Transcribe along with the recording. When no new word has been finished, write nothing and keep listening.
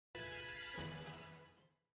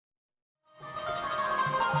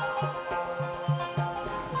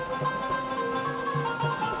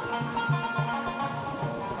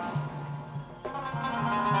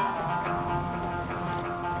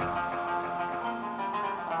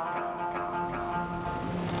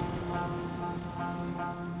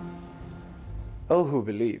O who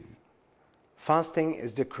believe, fasting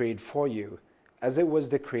is decreed for you as it was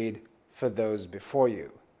decreed for those before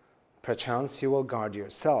you. Perchance you will guard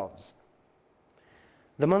yourselves.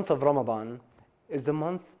 The month of Ramadan is the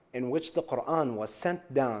month in which the Quran was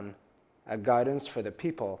sent down, a guidance for the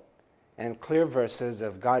people, and clear verses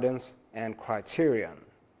of guidance and criterion.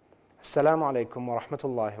 Assalamu alaikum wa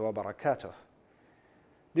rahmatullahi wa barakatuh.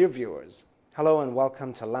 Dear viewers, hello and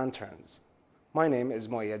welcome to Lanterns. My name is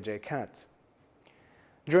Moyed J. Kat.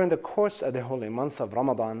 During the course of the holy month of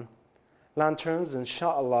Ramadan, Lanterns,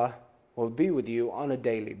 inshallah, will be with you on a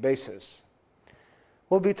daily basis.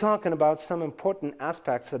 We'll be talking about some important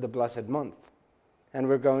aspects of the blessed month, and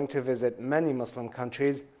we're going to visit many Muslim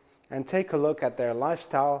countries and take a look at their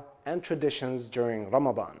lifestyle and traditions during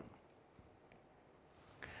Ramadan.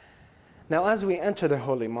 Now, as we enter the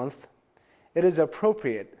holy month, it is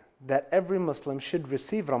appropriate that every Muslim should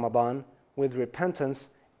receive Ramadan with repentance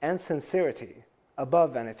and sincerity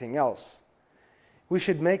above anything else. We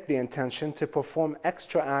should make the intention to perform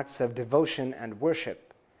extra acts of devotion and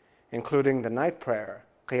worship, including the night prayer,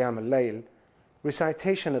 Qiyam al-Layl,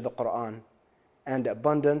 recitation of the Quran, and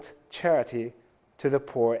abundant charity to the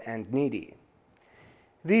poor and needy.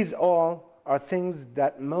 These all are things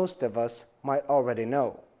that most of us might already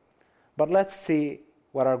know. But let's see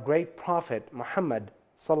what our great Prophet Muhammad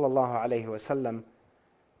sallallahu alaihi wasallam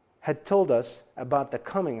had told us about the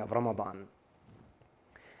coming of Ramadan.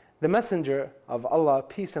 The Messenger of Allah,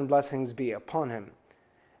 peace and blessings be upon him,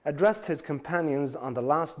 addressed his companions on the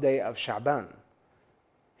last day of Sha'ban.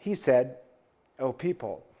 He said, O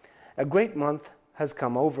people, a great month has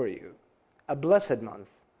come over you, a blessed month,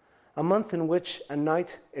 a month in which a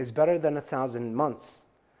night is better than 1,000 months,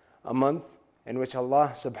 a month in which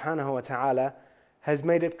Allah subhanahu wa ta'ala has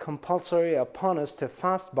made it compulsory upon us to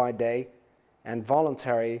fast by day and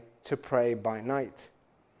voluntary to pray by night.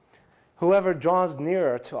 Whoever draws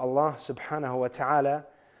nearer to Allah subhanahu wa ta'ala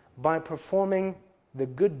by performing the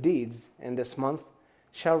good deeds in this month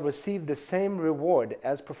shall receive the same reward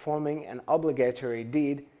as performing an obligatory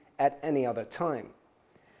deed at any other time.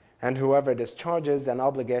 And whoever discharges an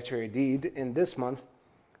obligatory deed in this month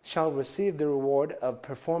shall receive the reward of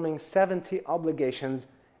performing 70 obligations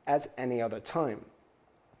at any other time.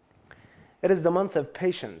 It is the month of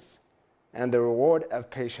patience, and the reward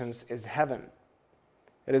of patience is heaven.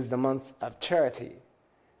 It is the month of charity,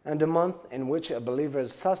 and a month in which a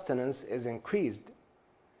believer's sustenance is increased.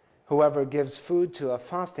 Whoever gives food to a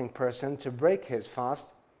fasting person to break his fast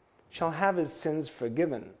shall have his sins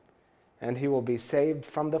forgiven, and he will be saved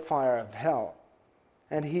from the fire of hell,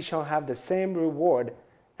 and he shall have the same reward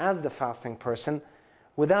as the fasting person,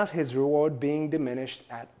 without his reward being diminished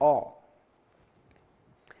at all.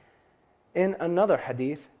 In another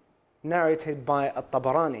hadith, narrated by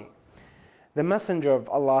At-Tabarani, the Messenger of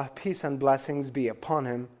Allah, peace and blessings be upon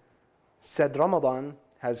him, said, Ramadan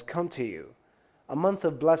has come to you, a month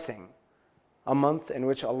of blessing, a month in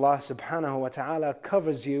which Allah subhanahu wa ta'ala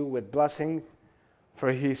covers you with blessing,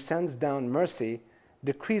 for He sends down mercy,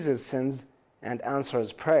 decreases sins, and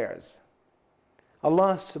answers prayers.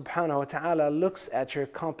 Allah subhanahu wa ta'ala looks at your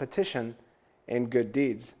competition in good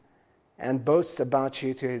deeds and boasts about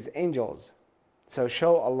you to His angels. So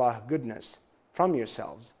show Allah goodness from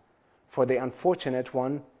yourselves. For the unfortunate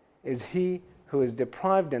one is he who is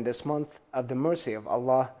deprived in this month of the mercy of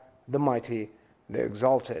Allah, the Mighty, the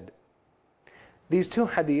Exalted. These two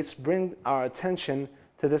hadiths bring our attention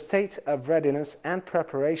to the state of readiness and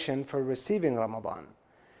preparation for receiving Ramadan.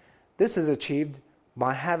 This is achieved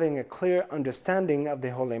by having a clear understanding of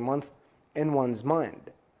the holy month in one's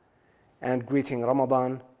mind and greeting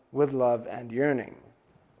Ramadan with love and yearning.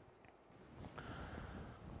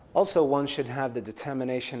 Also, one should have the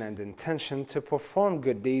determination and intention to perform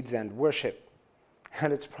good deeds and worship.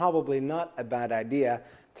 And it's probably not a bad idea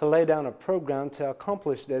to lay down a program to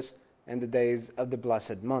accomplish this in the days of the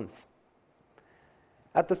blessed month.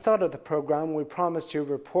 At the start of the program, we promised you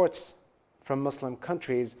reports from Muslim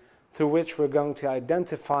countries through which we're going to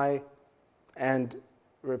identify and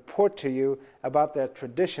report to you about their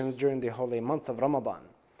traditions during the holy month of Ramadan.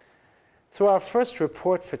 Through our first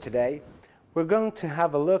report for today, we're going to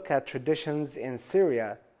have a look at traditions in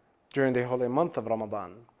Syria during the holy month of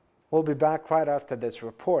Ramadan. We'll be back right after this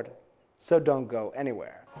report, so don't go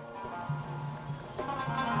anywhere.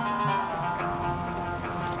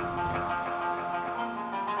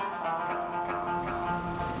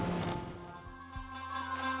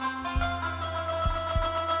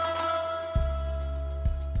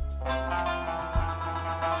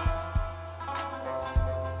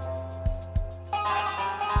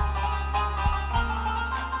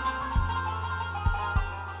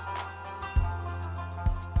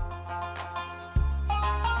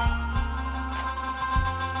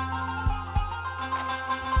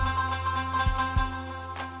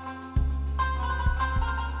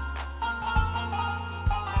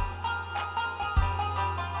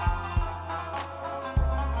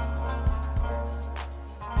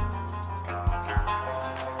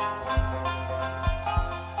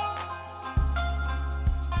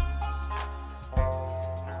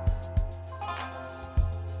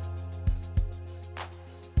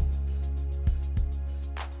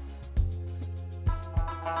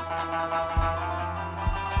 Here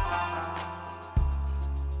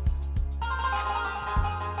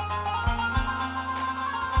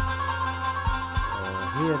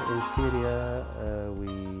in Syria, we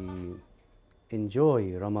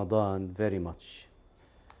enjoy Ramadan very much.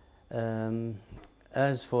 Um,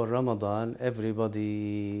 as for Ramadan,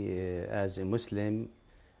 everybody, as a Muslim,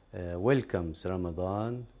 welcomes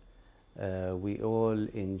Ramadan. We all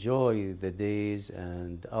enjoy the days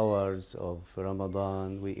and hours of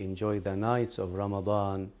Ramadan. We enjoy the nights of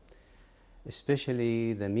Ramadan,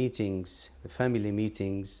 especially the meetings, the family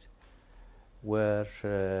meetings, where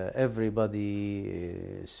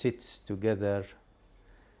everybody sits together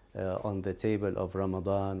on the table of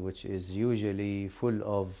Ramadan, which is usually full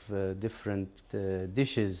of different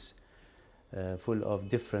dishes, full of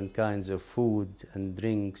different kinds of food and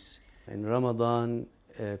drinks. In Ramadan,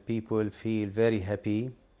 people feel very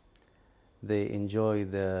happy. They enjoy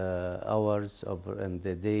the hours of and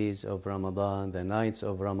the days of Ramadan, the nights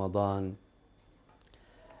of Ramadan.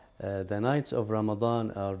 The nights of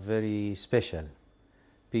Ramadan are very special.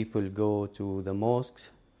 People go to the mosques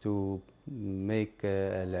to make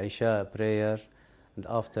al-Isha prayer, and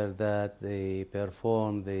after that they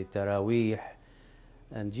perform the Taraweeh.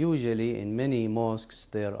 And usually in many mosques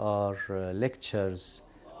there are lectures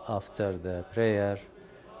after the prayer.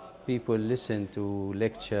 People listen to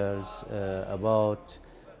lectures about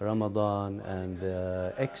Ramadan and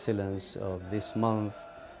the excellence of this month,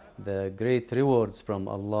 the great rewards from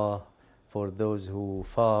Allah for those who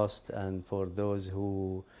fast and for those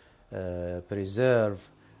who preserve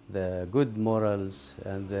the good morals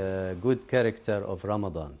and the good character of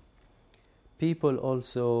Ramadan. People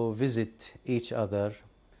also visit each other,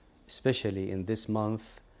 especially in this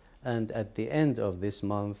month and at the end of this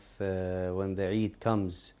month when the Eid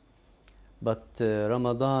comes. But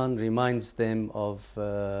Ramadan reminds them of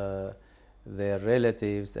their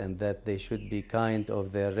relatives and that they should be kind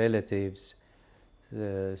of their relatives.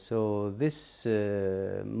 So this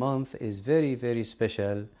month is very, very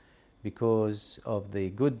special because of the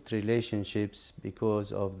good relationships,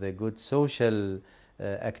 because of the good social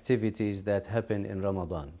activities that happen in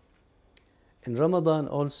Ramadan. In Ramadan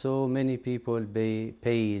also many people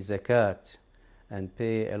pay zakat and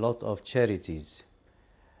pay a lot of charities.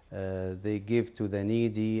 They give to the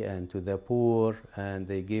needy and to the poor, and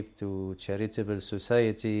they give to charitable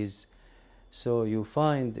societies. So you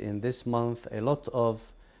find in this month a lot of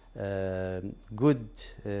good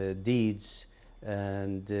deeds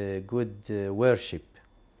and good worship.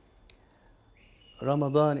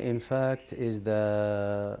 Ramadan, in fact, is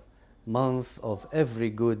the month of every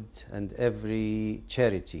good and every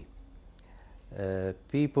charity.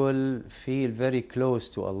 People feel very close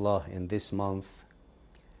to Allah in this month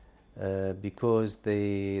because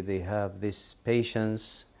they have this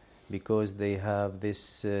patience, because they have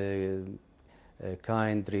this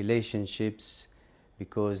kind relationships,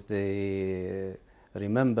 because they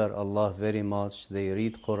remember Allah very much. They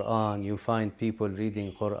read Quran. You find people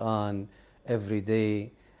reading Quran every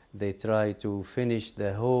day. They try to finish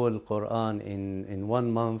the whole Quran in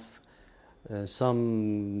 1 month.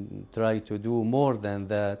 Some try to do more than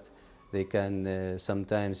that. They can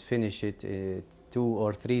sometimes finish it 2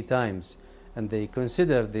 or 3 times, and they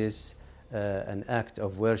consider this an act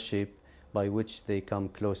of worship by which they come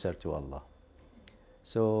closer to Allah.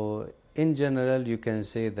 So in general you can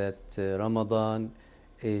say that Ramadan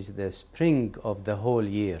is the spring of the whole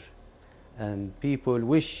year, and people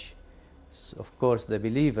wish, of course the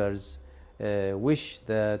believers wish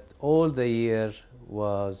that all the year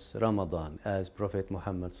was Ramadan, as Prophet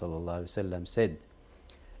Muhammad ﷺ said,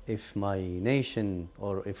 if my nation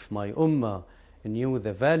or if my ummah knew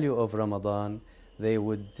the value of Ramadan, they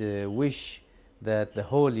would wish that the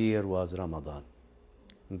whole year was Ramadan.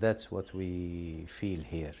 That's what we feel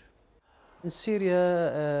here. In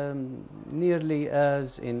Syria, nearly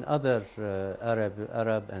as in other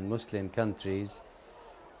Arab and Muslim countries,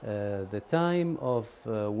 the time of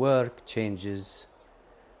work changes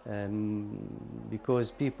because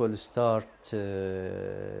people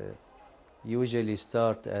usually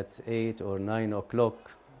start at 8 or 9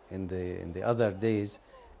 o'clock in the other days.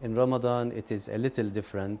 In Ramadan it is a little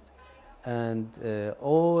different, and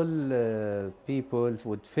all people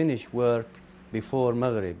would finish work before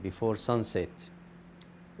Maghrib, before sunset,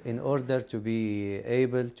 in order to be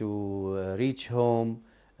able to reach home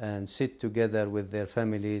and sit together with their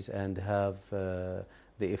families and have the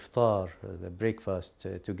iftar, the breakfast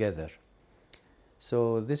together.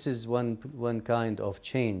 So this is one kind of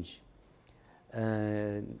change.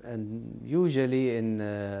 And usually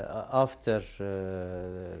after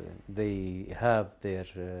they have their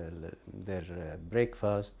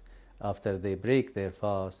breakfast after they break their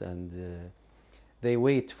fast, and they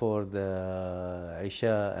wait for the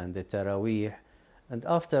Isha and the Taraweeh, and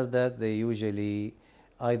after that they usually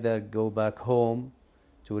either go back home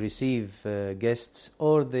to receive guests,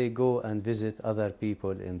 or they go and visit other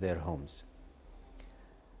people in their homes.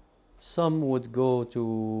 Some would go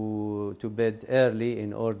to bed early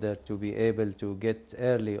in order to be able to get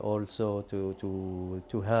early also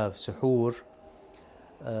to have suhoor.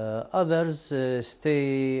 Others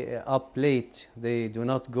stay up late. They do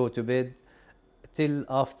not go to bed till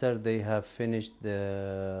after they have finished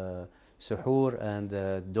the suhoor and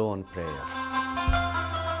the dawn prayer.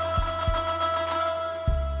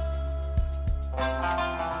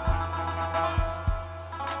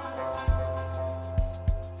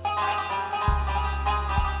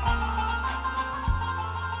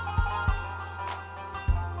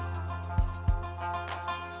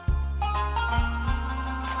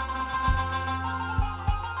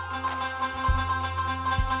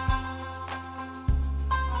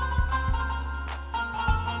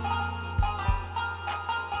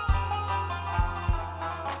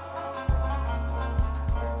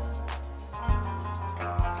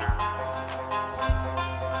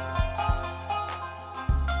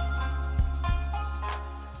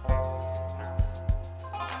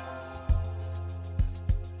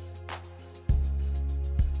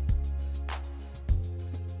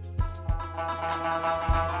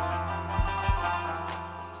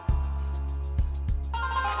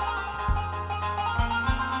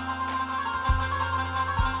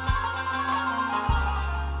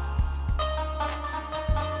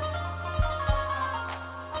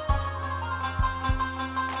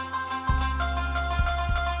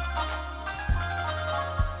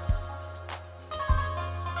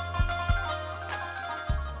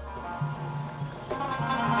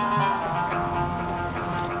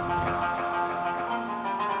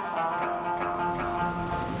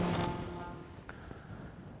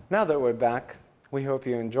 Now that we're back, we hope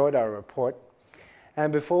you enjoyed our report.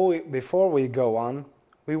 And before we go on,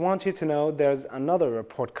 we want you to know there's another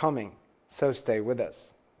report coming, so stay with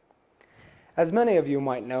us. As many of you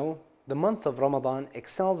might know, the month of Ramadan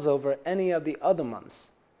excels over any of the other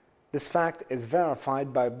months. This fact is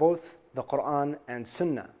verified by both the Quran and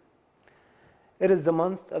Sunnah. It is the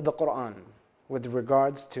month of the Quran with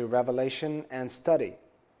regards to revelation and study.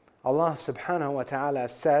 Allah subhanahu wa ta'ala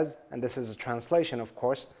says, and this is a translation of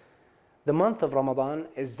course, the month of Ramadan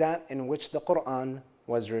is that in which the Quran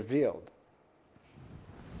was revealed.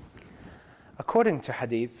 According to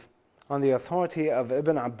hadith, on the authority of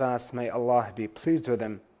Ibn Abbas, may Allah be pleased with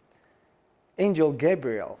him, Angel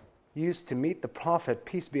Gabriel used to meet the Prophet,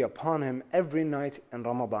 peace be upon him, every night in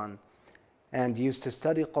Ramadan and used to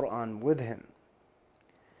study Quran with him.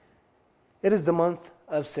 It is the month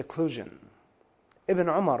of seclusion. Ibn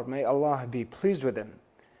Umar, may Allah be pleased with him,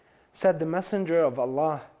 said the Messenger of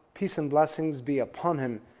Allah, peace and blessings be upon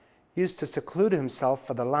him, used to seclude himself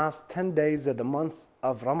for the last 10 days of the month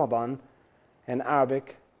of Ramadan. In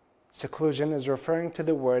Arabic, seclusion is referring to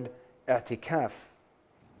the word i'tikaf.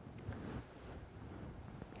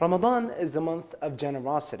 Ramadan is the month of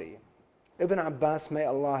generosity. Ibn Abbas, may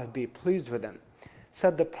Allah be pleased with him,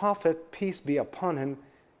 said the Prophet, peace be upon him,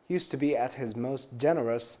 used to be at his most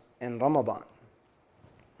generous in Ramadan.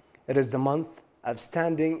 It is the month of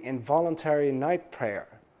standing in voluntary night prayer.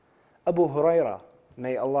 Abu Hurairah,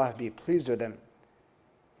 may Allah be pleased with him,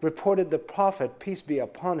 reported the Prophet, peace be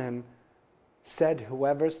upon him, said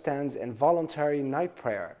whoever stands in voluntary night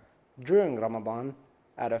prayer during Ramadan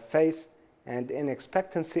out of faith and in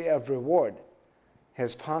expectancy of reward,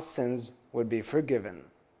 his past sins would be forgiven.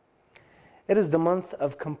 It is the month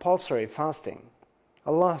of compulsory fasting.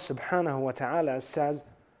 Allah subhanahu wa ta'ala says,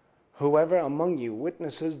 whoever among you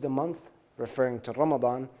witnesses the month, referring to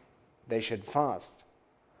Ramadan, they should fast.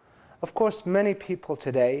 Of course, many people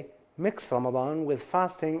today mix Ramadan with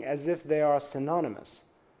fasting as if they are synonymous.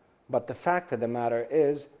 But the fact of the matter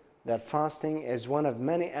is that fasting is one of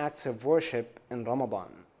many acts of worship in Ramadan.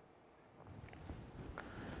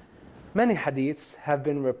 Many hadiths have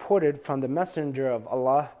been reported from the Messenger of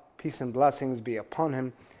Allah, peace and blessings be upon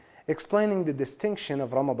him, explaining the distinction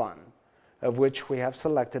of Ramadan, of which we have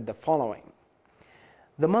selected the following.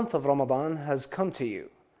 The month of Ramadan has come to you,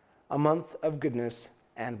 a month of goodness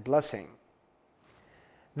and blessing.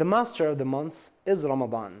 The master of the months is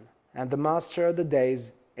Ramadan, and the master of the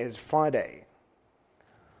days is Friday.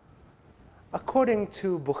 According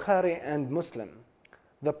to Bukhari and Muslim,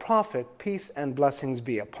 the Prophet, peace and blessings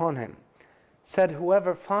be upon him, said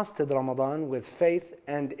whoever fasted Ramadan with faith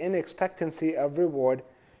and in expectancy of reward,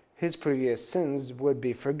 his previous sins would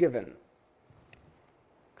be forgiven.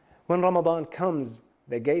 When Ramadan comes,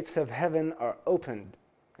 the gates of heaven are opened,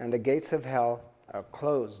 and the gates of hell are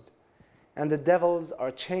closed, and the devils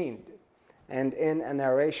are chained. And in a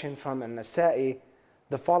narration from An-Nasa'i,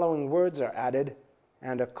 the following words are added,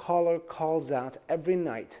 and a caller calls out every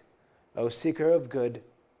night, O seeker of good,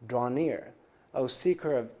 draw near. O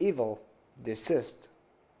seeker of evil, desist.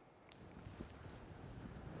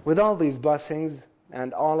 With all these blessings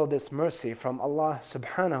and all of this mercy from Allah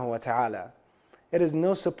subhanahu wa ta'ala, it is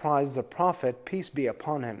no surprise the Prophet, peace be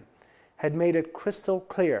upon him, had made it crystal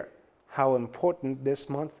clear how important this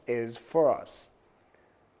month is for us.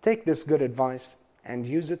 Take this good advice and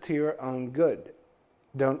use it to your own good.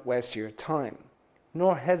 Don't waste your time,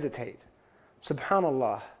 nor hesitate.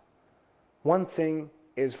 Subhanallah, one thing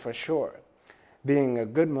is for sure. Being a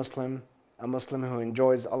good Muslim, a Muslim who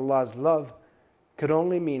enjoys Allah's love, could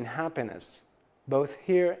only mean happiness, both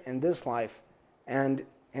here in this life and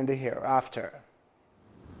in the hereafter.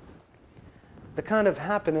 The kind of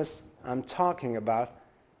happiness I'm talking about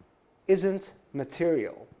isn't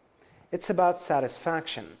material. It's about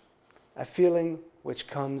satisfaction, a feeling which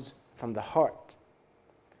comes from the heart.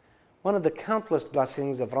 One of the countless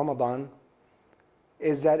blessings of Ramadan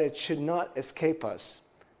is that it should not escape us,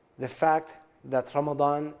 the fact that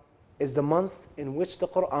Ramadan is the month in which the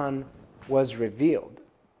Quran was revealed.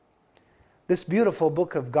 This beautiful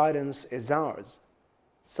book of guidance is ours.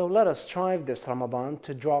 So let us strive this Ramadan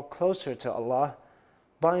to draw closer to Allah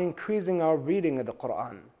by increasing our reading of the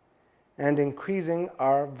Quran and increasing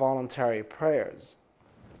our voluntary prayers.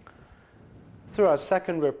 Through our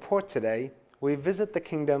second report today, we visit the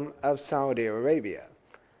Kingdom of Saudi Arabia.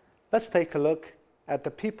 Let's take a look at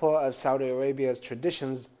the people of Saudi Arabia's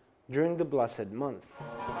traditions during the blessed month.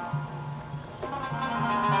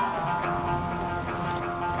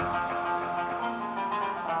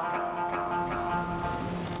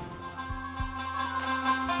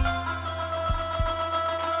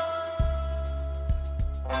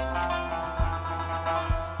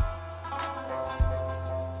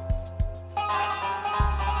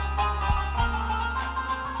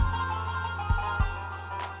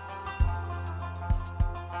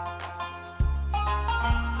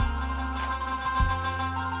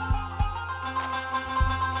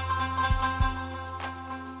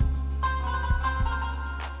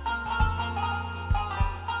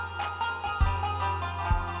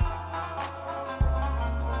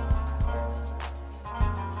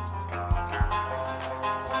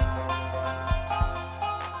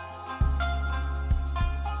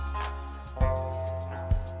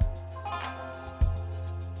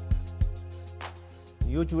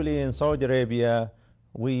 Usually in Saudi Arabia,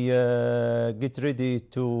 we get ready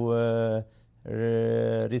to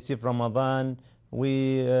receive Ramadan.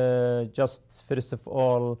 We just, first of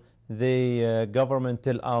all, the government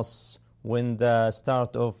tell us when the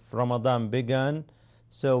start of Ramadan began.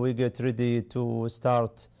 So we get ready to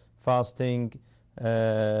start fasting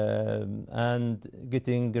and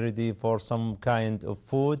getting ready for some kind of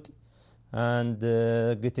food and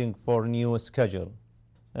getting for new schedule.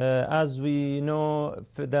 As we know,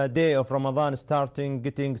 the day of Ramadan starting,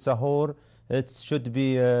 getting sahur, it should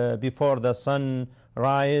be before the sun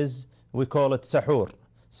rise. We call it sahur.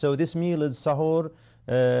 So this meal is sahur,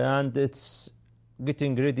 and it's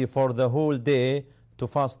getting ready for the whole day, to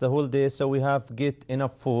fast the whole day. So we have get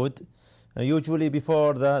enough food. Usually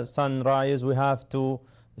before the sunrise, we have to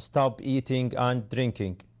stop eating and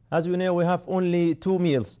drinking. As we know, we have only two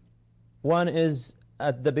meals. One is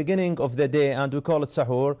at the beginning of the day, and we call it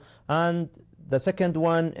sahur, and the second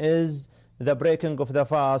one is the breaking of the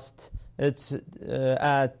fast. It's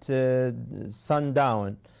at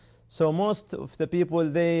sundown. So most of the people,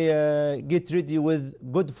 they get ready with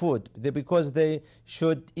good food because they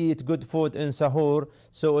should eat good food in sahur,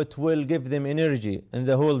 so it will give them energy in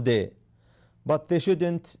the whole day. But they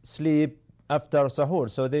shouldn't sleep after sahur.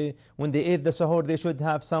 So when they eat the sahur, they should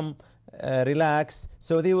have some relax.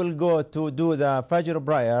 So they will go to do the Fajr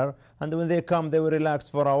prayer, and when they come, they will relax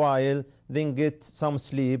for a while, then get some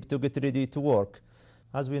sleep to get ready to work.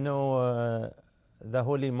 As we know, the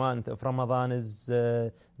holy month of Ramadan is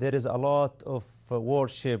there is a lot of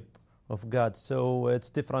worship of God, so it's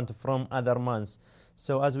different from other months.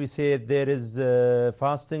 So as we said, there is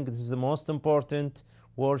fasting. This is the most important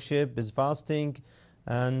worship, is fasting,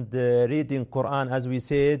 and reading Quran, as we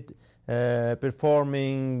said,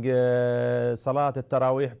 performing Salat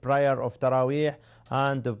al-Tarawih, prayer of Tarawih,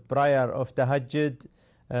 and prayer of Tahajjud,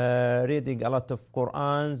 reading a lot of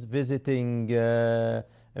Qurans, visiting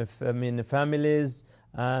families,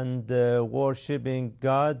 and worshipping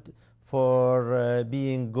God for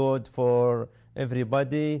being good for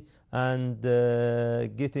everybody, and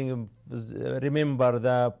remember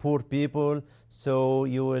the poor people, so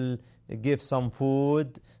you will give some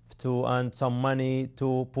food to and some money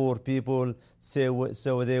to poor people,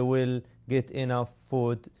 so they will get enough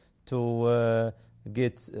food to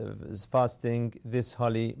get fasting this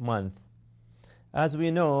holy month. As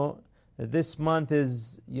we know, this month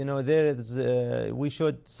is, there is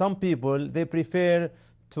some people, they prefer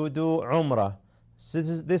to do Umrah. So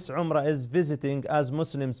this Umrah is visiting, as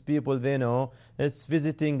Muslims people, they know, it's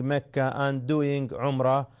visiting Mecca and doing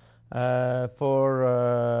Umrah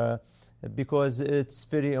because it's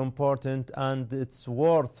very important and it's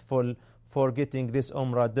worthful for getting this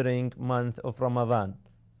Umrah during month of Ramadan.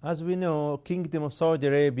 As we know, Kingdom of Saudi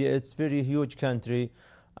Arabia, it's very huge country,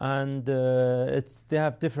 and they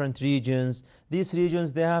have different regions. These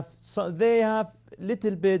regions, they have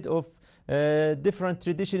little bit of different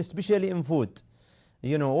traditions, especially in food.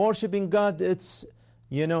 Worshipping God, it's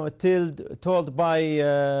told by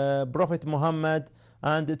Prophet Muhammad,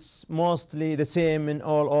 and it's mostly the same in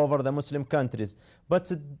all over the Muslim countries.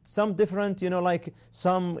 But some different, like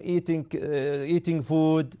some eating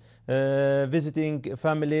food, visiting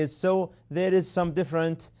families. So there is some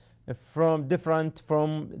different from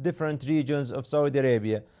different regions of Saudi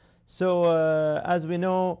Arabia. So as we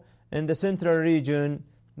know, in the central region,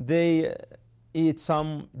 they eat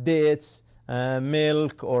some dates,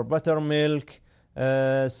 milk or buttermilk,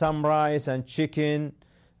 some rice and chicken.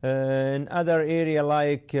 In other area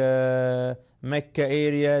like Mecca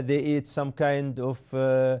area, they eat some kind of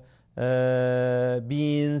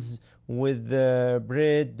beans with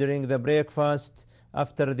bread during the breakfast.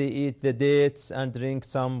 After they eat the dates and drink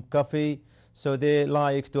some coffee, so they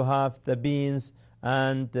like to have the beans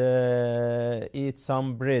and eat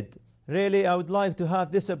some bread. Really, I would like to have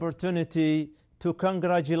this opportunity to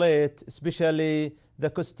congratulate especially the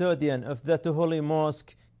custodian of that holy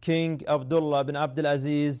mosque, King Abdullah bin Abdul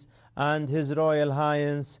Aziz, and His Royal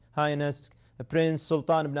Highness Prince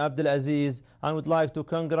Sultan bin Abdul Aziz. I would like to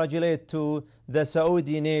congratulate to the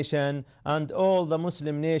Saudi nation and all the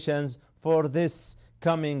Muslim nations for this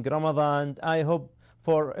coming Ramadan. I hope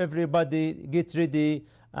for everybody get ready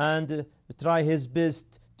and try his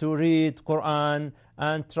best to read Quran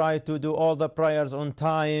and try to do all the prayers on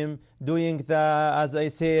time, doing as I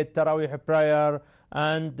said, Taraweeh prayer,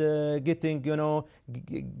 and getting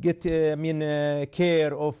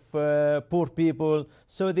care of poor people.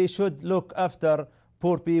 So they should look after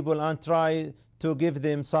poor people and try to give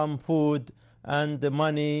them some food and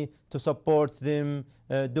money to support them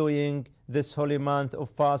doing this holy month of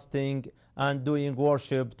fasting and doing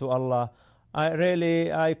worship to Allah.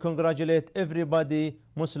 I congratulate everybody,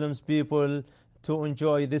 Muslims people, to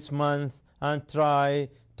enjoy this month and try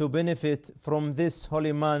to benefit from this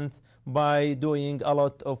holy month by doing a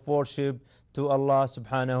lot of worship to Allah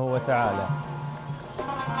subhanahu wa ta'ala.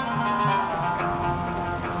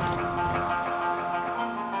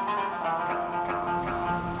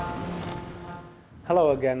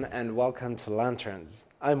 Hello again and welcome to Lanterns.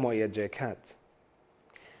 I'm Moya J. Kat.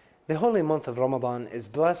 The holy month of Ramadan is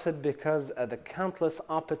blessed because of the countless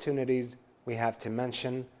opportunities we have to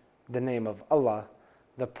mention the name of Allah.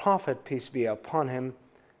 The Prophet, peace be upon him,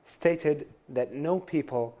 stated that no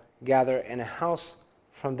people gather in a house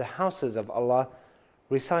from the houses of Allah,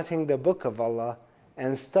 reciting the book of Allah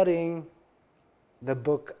and studying the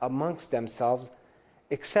book amongst themselves,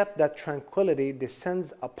 except that tranquility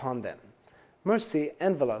descends upon them, mercy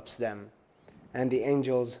envelops them, and the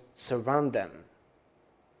angels surround them.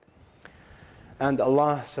 And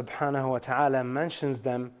Allah subhanahu wa ta'ala mentions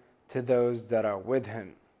them to those that are with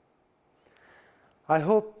him. I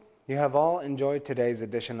hope you have all enjoyed today's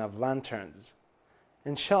edition of Lanterns.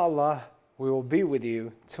 Inshallah, we will be with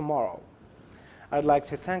you tomorrow. I'd like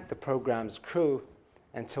to thank the program's crew.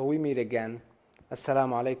 Until we meet again,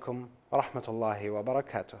 Assalamu alaikum wa rahmatullahi wa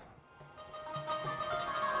barakatuh.